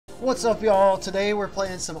What's up, y'all? Today we're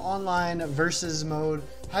playing some online versus mode.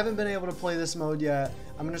 Haven't been able to play this mode yet.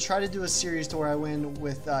 I'm going to try to do a series to where I win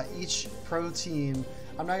with each pro team.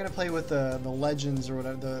 I'm not going to play with the legends or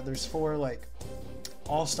whatever. There's 4 like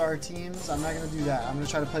all-star teams. I'm not going to do that. I'm going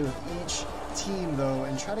to try to play with each team though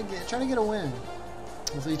and try to get a win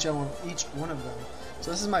with each one of them.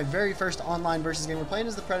 So this is my very first online versus game. We're playing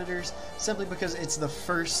as the Predators simply because it's the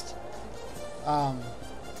first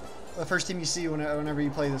team you see whenever you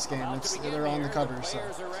play this game. They're on the cover. So,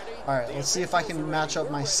 all right, let's see if I can match up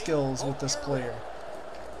my skills with this player.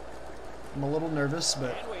 I'm a little nervous,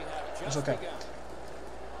 but it's okay.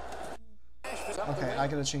 Okay, I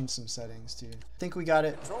gotta change some settings too. I think we got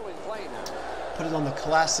it. Put it on the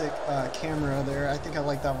classic camera there. I think I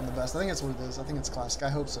like that one the best. I think that's what it is. I think it's classic. I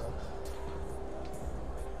hope so.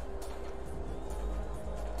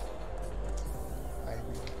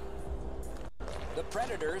 The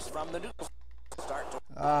Predators from the new start.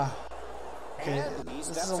 Okay, this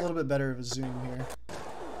is a little bit better of a zoom here.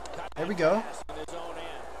 There we go.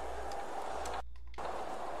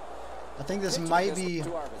 I think this might be.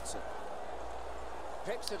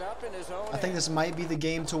 I think this might be the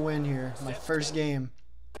game to win here. My first game.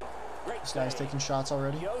 This guy's taking shots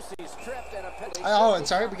already. Oh,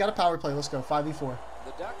 it's alright. We got a power play. Let's go. 5v4.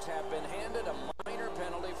 The Ducks have been handed a minor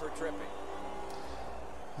penalty for tripping.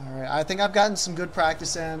 Alright, I think I've gotten some good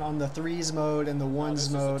practice in on the 3s mode and the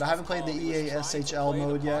 1s mode. I haven't played the EA SHL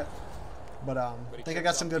mode yet, but I think I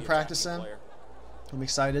got some good practice in. I'm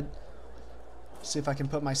excited. See if I can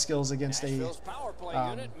put my skills against a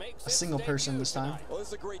single person this time. Well, this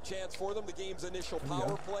is a great chance for them. The game's initial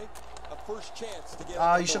power play, a first chance to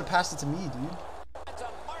get. You should have passed it to me, dude. That's a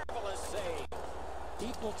marvelous save.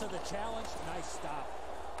 Equal to the challenge. Nice stop.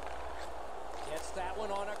 Gets that one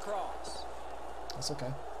on a cross. That's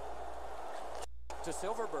okay. To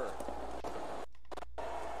Silverberg.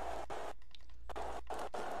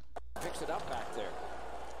 Picks it up back there.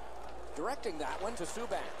 Directing that one to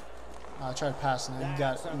Subban. I tried to pass and you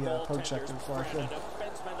got poke checked it before I could.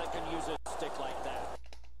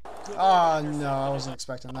 Oh no, I wasn't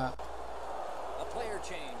expecting that. A player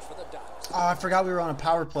change for the Ducks. Oh, I forgot we were on a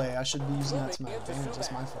power play. I should be using that to my advantage.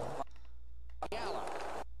 That's my fault.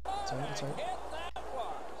 That's alright.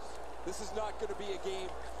 This is not going to be a game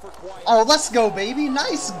for quiet. Oh, let's go, baby!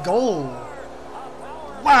 Nice goal.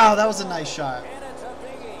 Wow, that was a nice shot.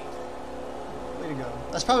 Way to go.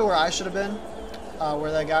 That's probably where I should have been.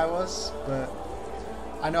 Where that guy was, but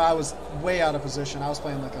I know I was way out of position. I was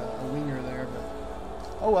playing like a winger there, but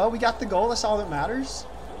oh well, we got the goal. That's all that matters.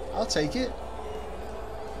 I'll take it.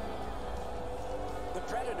 The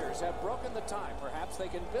Predators have broken the tie. Perhaps they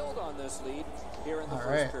can build on this lead here in the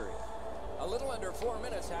first period. A little under 4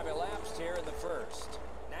 minutes have elapsed here in the first.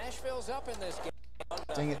 Nashville's up in this game.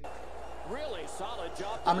 Dang it. Really solid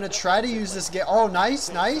job. I'm gonna try to use this game. Oh, nice.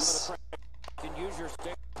 Can use your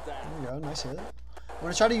stick. There we go. Nice hit. I'm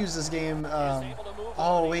gonna try to use this game.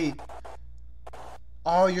 Oh wait.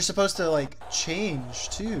 Oh, you're supposed to like change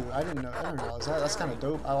too. I didn't realize that. That's kind of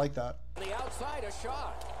dope. I like that. The outside, a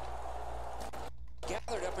shot.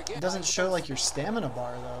 Gathered up again. It doesn't show like your stamina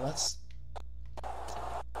bar though. It's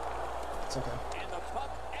okay. And the puck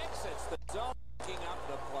exits the zone, picking up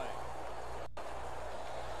the play.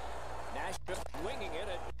 Nashville winging it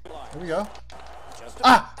at line. Here we go.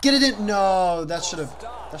 Get it in. No, that should have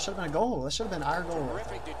been a goal. That should have been our goal.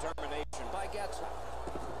 Terrific determination by Getza.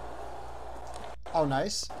 Oh,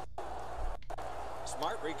 nice.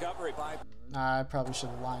 Smart recovery by. I probably should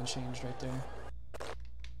have line changed right there.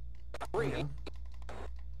 There we go.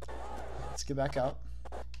 Let's get back out.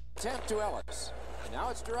 Attempt to Ellis. Now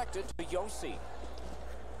it's directed to Yossi.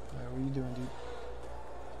 Alright, what are you doing, dude?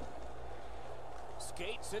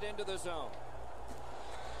 Skates it into the zone.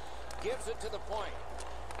 Gives it to the point.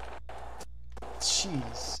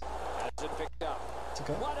 Jeez. Has it picked up. It's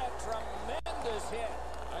okay. What a tremendous hit.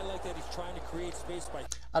 I like that he's trying to create space by.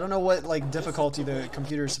 I don't know what like difficulty the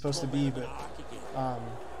computer is supposed to be, but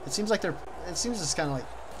it seems like it seems it's kind of like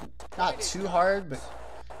not too hard, but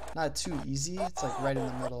not too easy. It's like right in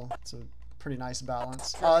the middle. It's a pretty nice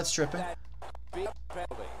balance. Oh, that's tripping.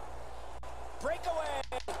 Breakaway.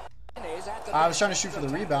 I was trying to shoot for the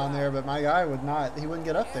rebound there, but my guy would not. He wouldn't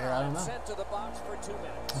get up there. I don't know.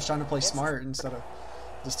 I was trying to play smart instead of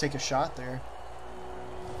just take a shot there.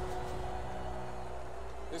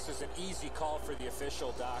 This is an easy call for the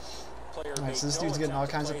official, Doc. Player Alright, so this dude's getting all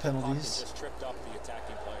kinds of penalties. just tripped up the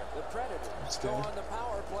attacking player. The Predators go on the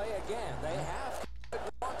power play again. They have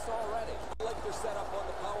once already. I like their setup on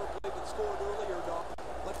the power play that scored earlier, Doc.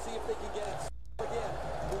 Let's see if they can get it again.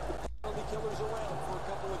 Move the penalty killers around for a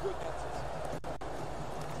couple of good passes.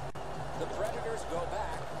 The Predators go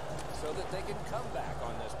back show that they can come back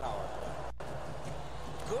on this power play.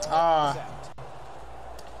 Good set.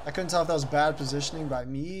 I couldn't tell if that was bad positioning by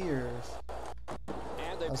me or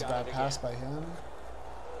if that was a bad pass by him.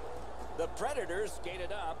 The Predators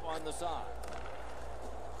skated up on the side.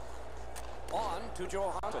 On to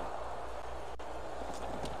Johansson.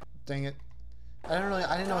 Dang it. I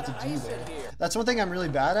didn't know what to do there. That's one thing I'm really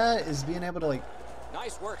bad at, is being able to like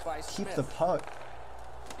keep the puck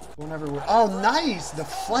whenever we're... Oh, nice!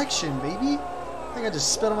 Deflection, baby! I think I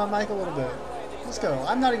just spit on my mic a little bit. Let's go.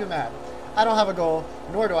 I'm not even mad. I don't have a goal,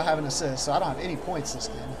 nor do I have an assist, so I don't have any points this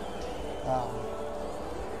game.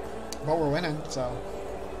 But we're winning, so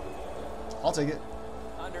I'll take it.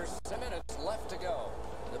 Under 7 minutes left to go.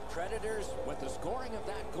 The Predators, with the scoring of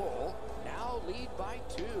that goal, now lead by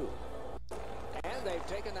 2. And they've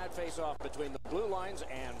taken that face-off between the blue lines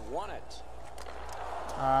and won it.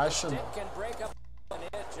 I shouldn't have. Can break up, and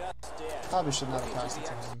it just did. Probably should not have passed it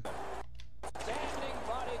to him. Standing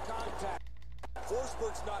body contact.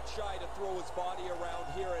 Forsberg's not shy to throw his body around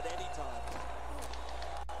here at any time.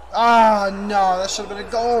 Ah, no, that should have been a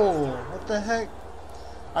goal. What the heck?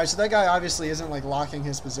 Alright, so that guy obviously isn't like locking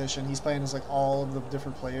his position. He's playing as like all of the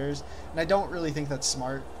different players. And I don't really think that's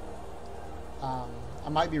smart. I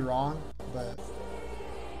might be wrong, but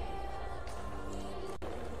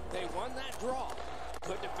they won that draw.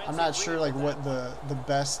 I'm not sure like what the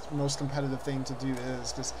best, most competitive thing to do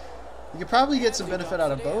is, because you could probably get some benefit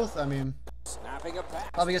out of both. I mean,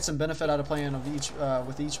 probably get some benefit out of playing of each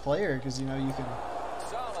with each player, because you know you can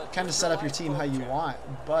kind of set up your team how you want.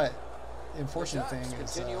 But the unfortunate thing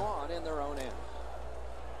is on in their own end.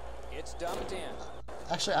 It's dumped in.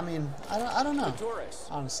 Actually, I mean, I don't know.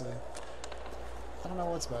 Honestly, I don't know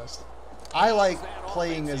what's best. I like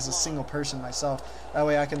playing as a single person myself. That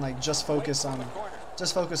way I can like just focus on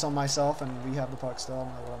myself, and we have the puck still.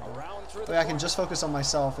 I don't know what I'm doing. That way I can just focus on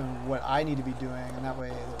myself and what I need to be doing, and that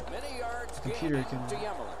way the computer can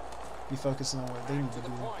be focusing on what they need to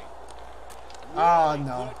do. Oh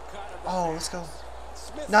no. Oh, let's go.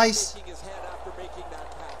 Nice.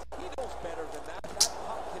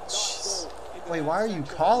 Wait, why are you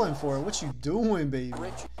calling for it? What you doing, baby?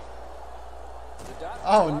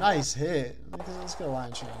 Oh, nice hit. Let's get a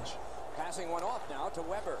line change. Passing one off now to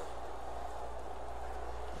Weber.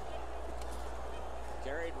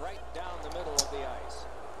 Carried right down the middle of the ice.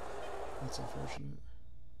 That's unfortunate.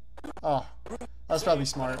 Oh, that's probably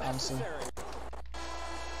smart, honestly.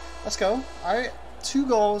 Let's go. All right, 2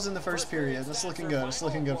 goals in the first period. That's looking good. It's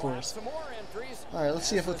looking good for us. All right, let's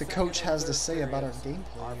see what the coach has to say about our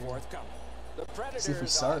gameplay. See if we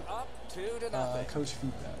suck. Coach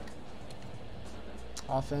feedback.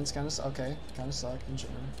 Offense kind of okay, kind of suck in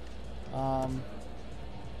general.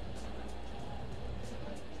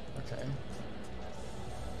 Okay.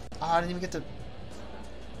 Oh, I didn't even get to.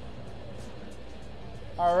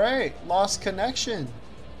 All right, lost connection.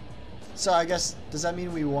 So I guess, does that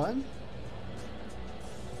mean we won?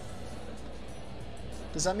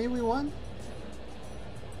 Does that mean we won?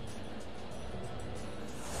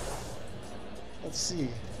 Let's see.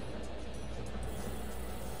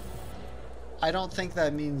 I don't think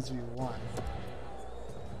that means we won.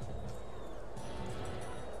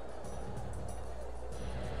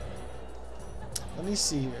 Let me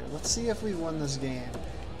see here. Let's see if we won this game.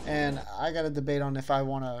 And I got to debate on if I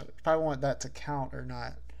want that to count or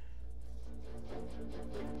not.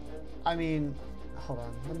 I mean, hold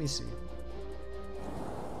on. Let me see.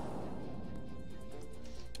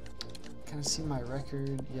 Can I see my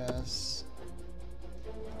record? Yes.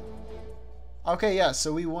 Okay, yeah,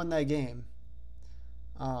 so we won that game.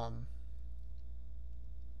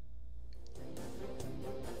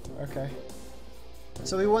 Okay.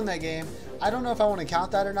 So we won that game. I don't know if I want to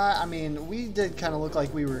count that or not. I mean, we did kind of look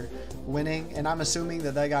like we were winning, and I'm assuming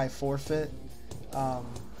that guy forfeit. I'm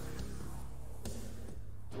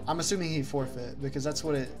assuming he forfeit because that's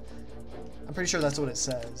what it... I'm pretty sure that's what it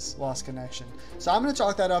says. Lost connection. So I'm going to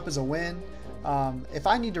chalk that up as a win. If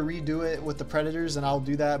I need to redo it with the Predators, then I'll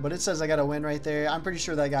do that. But it says I got a win right there. I'm pretty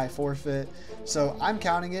sure that guy forfeit. So I'm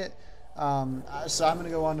counting it. So I'm going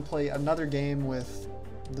to go on to play another game with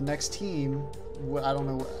the next team. I don't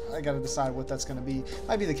know. I got to decide what that's going to be.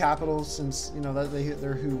 Might be the Capitals, since you know that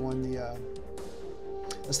they're who won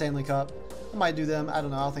the Stanley Cup. I might do them. I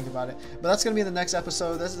don't know. I'll think about it. But that's going to be the next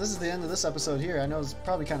episode. This is the end of this episode here. I know it's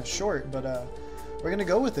probably kind of short, but we're going to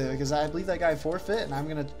go with it because I believe that guy forfeit, and I'm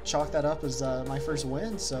going to chalk that up as my first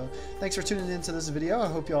win. So thanks for tuning into this video. I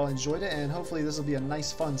hope you all enjoyed it, and hopefully this will be a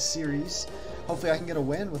nice, fun series. Hopefully I can get a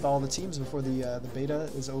win with all the teams before the beta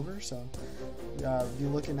is over. So be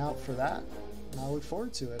looking out for that. And I look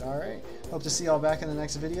forward to it. All right. Hope to see y'all back in the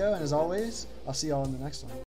next video. And as always, I'll see y'all in the next one.